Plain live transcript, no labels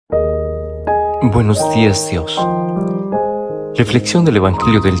Buenos días Dios. Reflexión del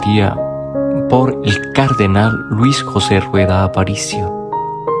Evangelio del día por el Cardenal Luis José Rueda Aparicio.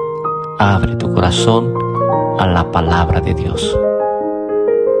 Abre tu corazón a la Palabra de Dios.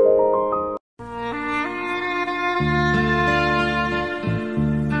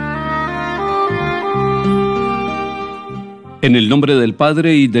 En el nombre del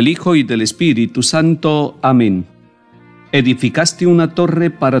Padre, y del Hijo, y del Espíritu Santo. Amén. Edificaste una torre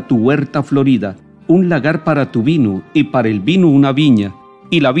para tu huerta florida, un lagar para tu vino, y para el vino una viña.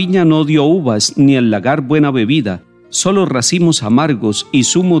 Y la viña no dio uvas, ni el lagar buena bebida, solo racimos amargos y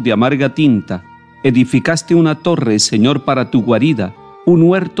zumo de amarga tinta. Edificaste una torre, Señor, para tu guarida, un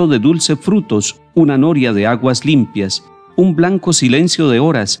huerto de dulce frutos, una noria de aguas limpias, un blanco silencio de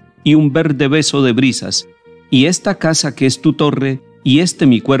horas, y un verde beso de brisas. Y esta casa que es tu torre, y este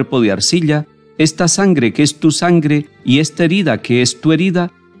mi cuerpo de arcilla, esta sangre que es tu sangre, y esta herida que es tu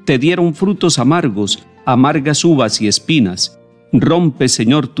herida, te dieron frutos amargos, amargas uvas y espinas. Rompe,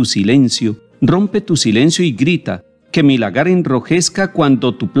 Señor, tu silencio y grita, que mi lagar enrojezca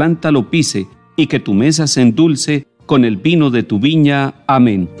cuando tu planta lo pise, y que tu mesa se endulce con el vino de tu viña.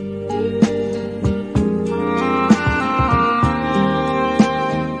 Amén.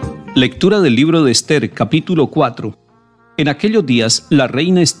 Lectura del libro de Esther, capítulo 4. En aquellos días, la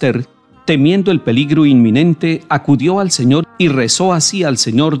reina Esther, temiendo el peligro inminente, acudió al Señor y rezó así al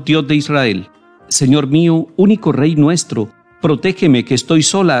Señor Dios de Israel: Señor mío, único Rey nuestro, protégeme, que estoy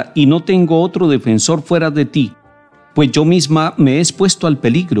sola y no tengo otro defensor fuera de ti, pues yo misma me he expuesto al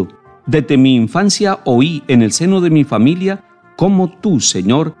peligro. Desde mi infancia oí en el seno de mi familia cómo tú,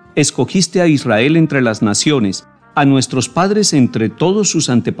 Señor, escogiste a Israel entre las naciones, a nuestros padres entre todos sus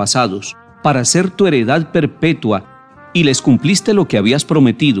antepasados, para ser tu heredad perpetua, y les cumpliste lo que habías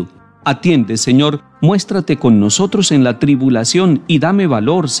prometido. Atiende, Señor, muéstrate con nosotros en la tribulación, y dame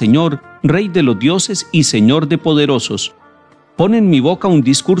valor, Señor, Rey de los dioses y Señor de poderosos. Pon en mi boca un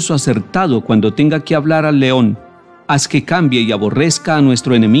discurso acertado cuando tenga que hablar al león. Haz que cambie y aborrezca a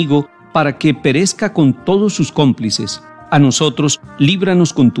nuestro enemigo, para que perezca con todos sus cómplices. A nosotros,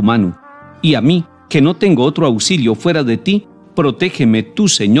 líbranos con tu mano. Y a mí, que no tengo otro auxilio fuera de ti, protégeme tú,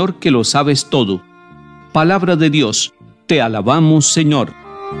 Señor, que lo sabes todo. Palabra de Dios, te alabamos, Señor.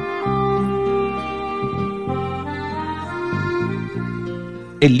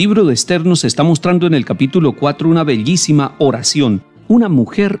 El libro de Esther nos está mostrando en el capítulo 4 una bellísima oración, una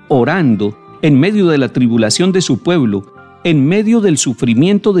mujer orando en medio de la tribulación de su pueblo, en medio del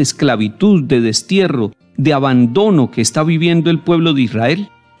sufrimiento de esclavitud, de destierro, de abandono que está viviendo el pueblo de Israel.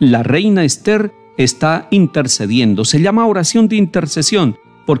 La reina Esther está intercediendo. Se llama oración de intercesión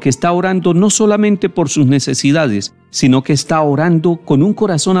porque está orando no solamente por sus necesidades, sino que está orando con un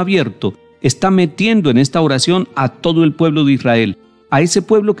corazón abierto. Está metiendo en esta oración a todo el pueblo de Israel, a ese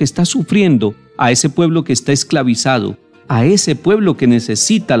pueblo que está sufriendo, a ese pueblo que está esclavizado, a ese pueblo que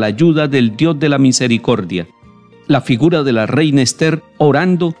necesita la ayuda del Dios de la misericordia. La figura de la reina Esther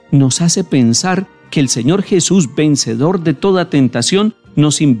orando nos hace pensar que el Señor Jesús, vencedor de toda tentación,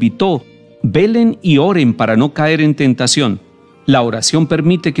 nos invitó: velen y oren para no caer en tentación. La oración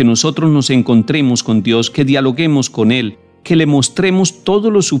permite que nosotros nos encontremos con Dios, que dialoguemos con Él, que le mostremos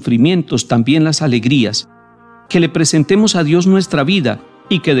todos los sufrimientos, también las alegrías, que le presentemos a Dios nuestra vida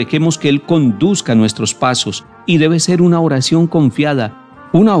y que dejemos que Él conduzca nuestros pasos. Y debe ser una oración confiada,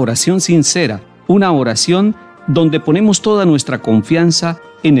 una oración sincera, una oración donde ponemos toda nuestra confianza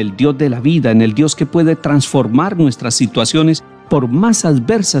en el Dios de la vida, en el Dios que puede transformar nuestras situaciones por más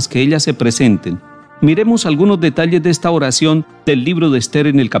adversas que ellas se presenten. Miremos algunos detalles de esta oración del libro de Esther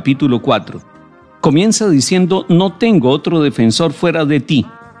en el capítulo 4. Comienza diciendo: no tengo otro defensor fuera de ti.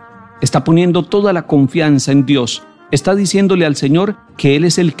 Está poniendo toda la confianza en Dios. Está diciéndole al Señor que Él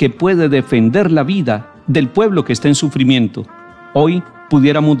es el que puede defender la vida del pueblo que está en sufrimiento. Hoy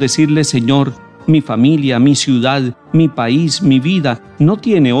pudiéramos decirle: Señor, mi familia, mi ciudad, mi país, mi vida, no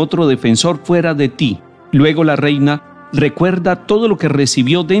tiene otro defensor fuera de ti. Luego la reina recuerda todo lo que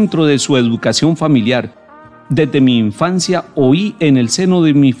recibió dentro de su educación familiar. Desde mi infancia oí en el seno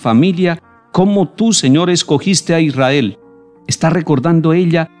de mi familia cómo tú, Señor, escogiste a Israel. Está recordando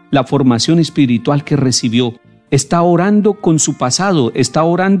ella la formación espiritual que recibió. Está orando con su pasado, está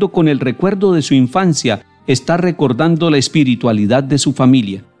orando con el recuerdo de su infancia, está recordando la espiritualidad de su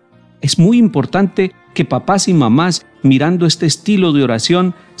familia. Es muy importante que papás y mamás, mirando este estilo de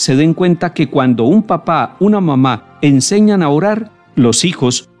oración, se den cuenta que cuando un papá, una mamá enseñan a orar, los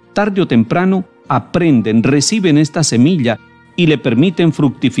hijos, tarde o temprano, aprenden, reciben esta semilla y le permiten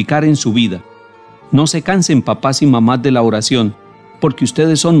fructificar en su vida. No se cansen, papás y mamás, de la oración, porque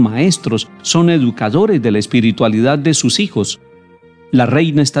ustedes son maestros, son educadores de la espiritualidad de sus hijos. La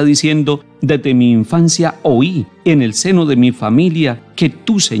reina está diciendo: desde mi infancia oí en el seno de mi familia que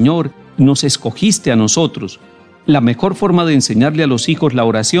tú, Señor, nos escogiste a nosotros. La mejor forma de enseñarle a los hijos la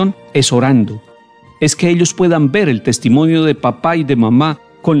oración es orando. Es que ellos puedan ver el testimonio de papá y de mamá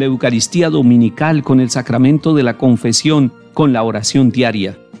con la Eucaristía dominical, con el sacramento de la confesión, con la oración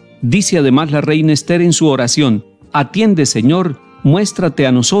diaria. Dice además la reina Esther en su oración: atiende, Señor, muéstrate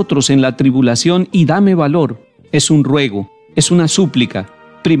a nosotros en la tribulación y dame valor. Es un ruego, es una súplica,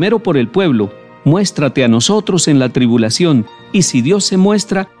 primero por el pueblo: muéstrate a nosotros en la tribulación. Y si Dios se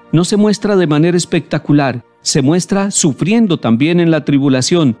muestra, no se muestra de manera espectacular, se muestra sufriendo también en la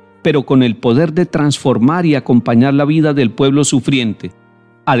tribulación, pero con el poder de transformar y acompañar la vida del pueblo sufriente.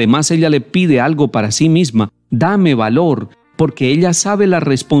 Además, ella le pide algo para sí misma: dame valor, porque ella sabe la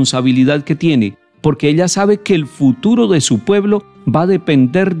responsabilidad que tiene, porque ella sabe que el futuro de su pueblo va a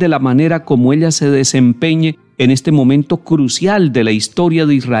depender de la manera como ella se desempeñe en este momento crucial de la historia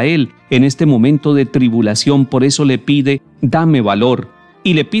de Israel, en este momento de tribulación. Por eso le pide: dame valor.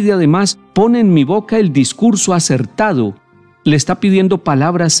 Y le pide además: pon en mi boca el discurso acertado. Le está pidiendo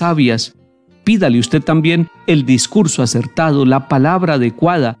palabras sabias. Pídale usted también el discurso acertado, la palabra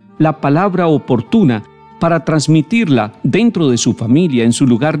adecuada, la palabra oportuna, para transmitirla dentro de su familia, en su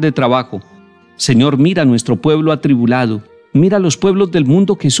lugar de trabajo. Señor, mira nuestro pueblo atribulado. Mira los pueblos del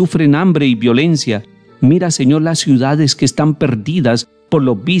mundo que sufren hambre y violencia. Mira, Señor, las ciudades que están perdidas por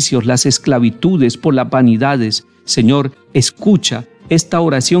los vicios, las esclavitudes, por las vanidades. Señor, escucha esta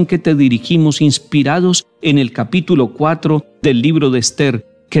oración que te dirigimos, inspirados en el capítulo 4 del libro de Esther.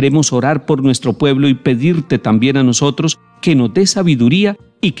 Queremos orar por nuestro pueblo y pedirte también a nosotros que nos des sabiduría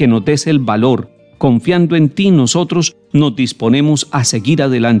y que nos des el valor. Confiando en ti, nosotros nos disponemos a seguir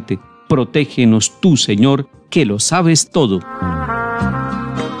adelante. Protégenos tú, Señor, que lo sabes todo.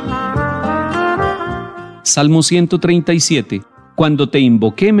 Salmo 137. Cuando te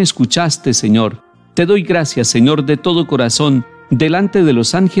invoqué me escuchaste, Señor. Te doy gracias, Señor, de todo corazón. Delante de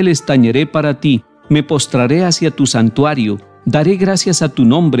los ángeles tañeré para ti. Me postraré hacia tu santuario. Daré gracias a tu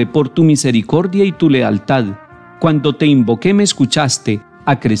nombre por tu misericordia y tu lealtad. Cuando te invoqué me escuchaste.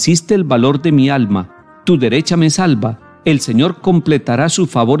 Acreciste el valor de mi alma. Tu derecha me salva. El Señor completará sus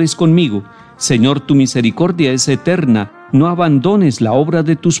favores conmigo. Señor, tu misericordia es eterna. No abandones la obra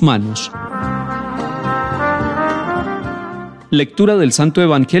de tus manos. Lectura del Santo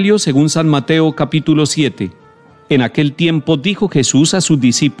Evangelio según San Mateo, capítulo 7. En aquel tiempo dijo Jesús a sus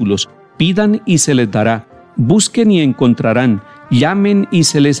discípulos: pidan y se les dará, busquen y encontrarán, llamen y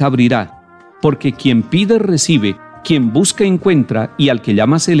se les abrirá. Porque quien pide recibe, quien busca encuentra, y al que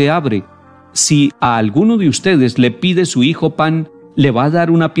llama se le abre. Si a alguno de ustedes le pide su hijo pan, ¿le va a dar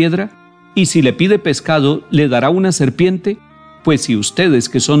una piedra? Y si le pide pescado, ¿le dará una serpiente? Pues si ustedes,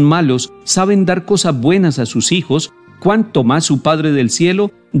 que son malos, saben dar cosas buenas a sus hijos, ¿cuánto más su Padre del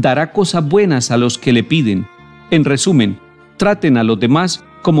cielo dará cosas buenas a los que le piden? En resumen, traten a los demás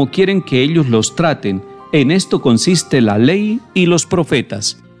como quieren que ellos los traten. En esto consiste la ley y los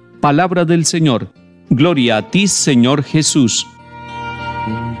profetas. Palabra del Señor. Gloria a ti, Señor Jesús.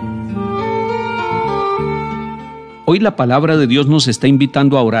 Hoy la palabra de Dios nos está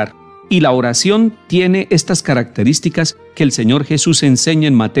invitando a orar, y la oración tiene estas características que el Señor Jesús enseña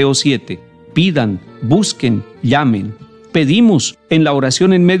en Mateo 7. Pidan, busquen, llamen. Pedimos en la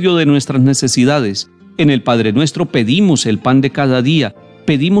oración en medio de nuestras necesidades. En el Padre Nuestro pedimos el pan de cada día.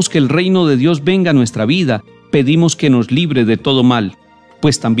 Pedimos que el reino de Dios venga a nuestra vida. Pedimos que nos libre de todo mal.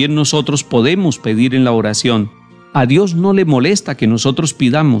 Pues también nosotros podemos pedir en la oración. A Dios no le molesta que nosotros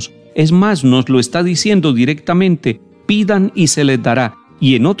pidamos. Es más, nos lo está diciendo directamente: pidan y se les dará.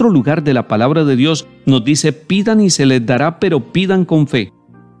 Y en otro lugar de la palabra de Dios nos dice: pidan y se les dará, pero pidan con fe.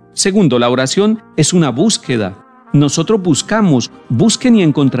 Segundo, la oración es una búsqueda. Nosotros buscamos, busquen y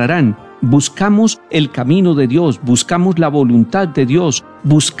encontrarán. Buscamos el camino de Dios, buscamos la voluntad de Dios,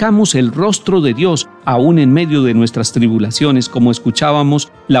 buscamos el rostro de Dios, aún en medio de nuestras tribulaciones, como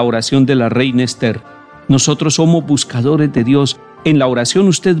escuchábamos la oración de la reina Esther. Nosotros somos buscadores de Dios. En la oración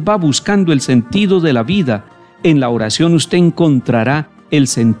usted va buscando el sentido de la vida. En la oración usted encontrará el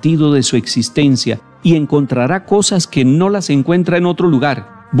sentido de su existencia y encontrará cosas que no las encuentra en otro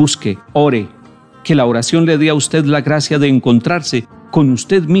lugar. Busque, ore. Que la oración le dé a usted la gracia de encontrarse con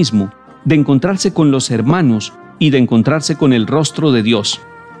usted mismo, de encontrarse con los hermanos y de encontrarse con el rostro de Dios.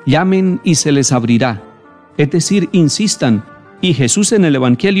 Llamen y se les abrirá. Es decir, insistan. Y Jesús en el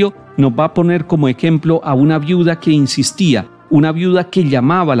Evangelio nos va a poner como ejemplo a una viuda que insistía, una viuda que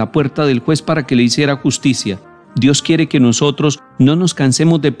llamaba a la puerta del juez para que le hiciera justicia. Dios quiere que nosotros no nos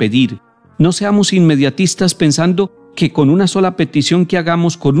cansemos de pedir. No seamos inmediatistas pensando que con una sola petición que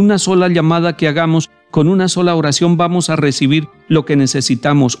hagamos, con una sola llamada que hagamos, con una sola oración vamos a recibir lo que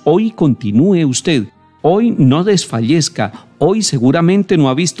necesitamos. Hoy continúe usted, hoy no desfallezca, hoy seguramente no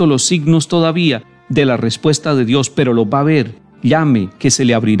ha visto los signos todavía de la respuesta de Dios, pero lo va a ver. Llame, que se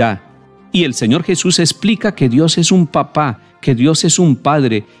le abrirá. Y el Señor Jesús explica que Dios es un papá, que Dios es un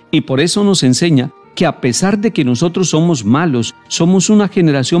padre, y por eso nos enseña que a pesar de que nosotros somos malos, somos una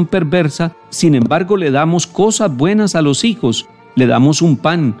generación perversa, sin embargo le damos cosas buenas a los hijos. Le damos un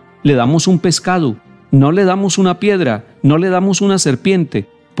pan, le damos un pescado, no le damos una piedra, no le damos una serpiente,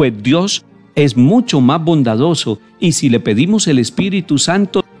 pues Dios es mucho más bondadoso, y si le pedimos el Espíritu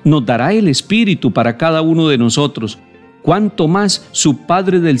Santo, nos dará el Espíritu para cada uno de nosotros. Cuanto más su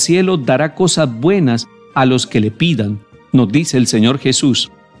Padre del cielo dará cosas buenas a los que le pidan, nos dice el Señor Jesús.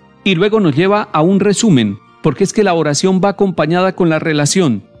 Y luego nos lleva a un resumen, porque es que la oración va acompañada con la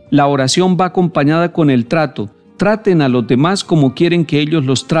relación, la oración va acompañada con el trato. Traten a los demás como quieren que ellos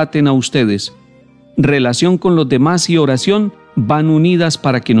los traten a ustedes. Relación con los demás y oración van unidas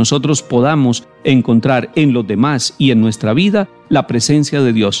para que nosotros podamos encontrar en los demás y en nuestra vida la presencia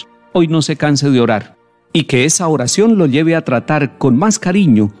de Dios. Hoy no se canse de orar, y que esa oración lo lleve a tratar con más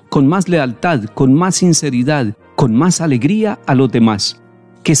cariño, con más lealtad, con más sinceridad, con más alegría a los demás.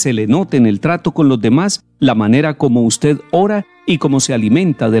 Que se le note en el trato con los demás la manera como usted ora y cómo se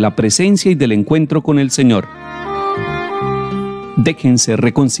alimenta de la presencia y del encuentro con el Señor. Déjense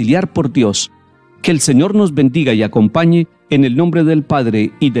reconciliar por Dios. Que el Señor nos bendiga y acompañe en el nombre del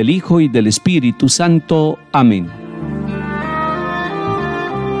Padre, y del Hijo, y del Espíritu Santo. Amén.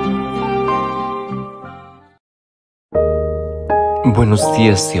 Buenos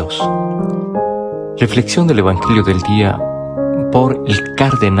días Dios. Reflexión del Evangelio del día por el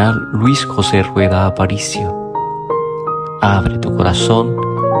cardenal Luis José Rueda Aparicio. Abre tu corazón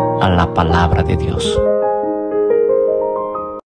a la palabra de Dios.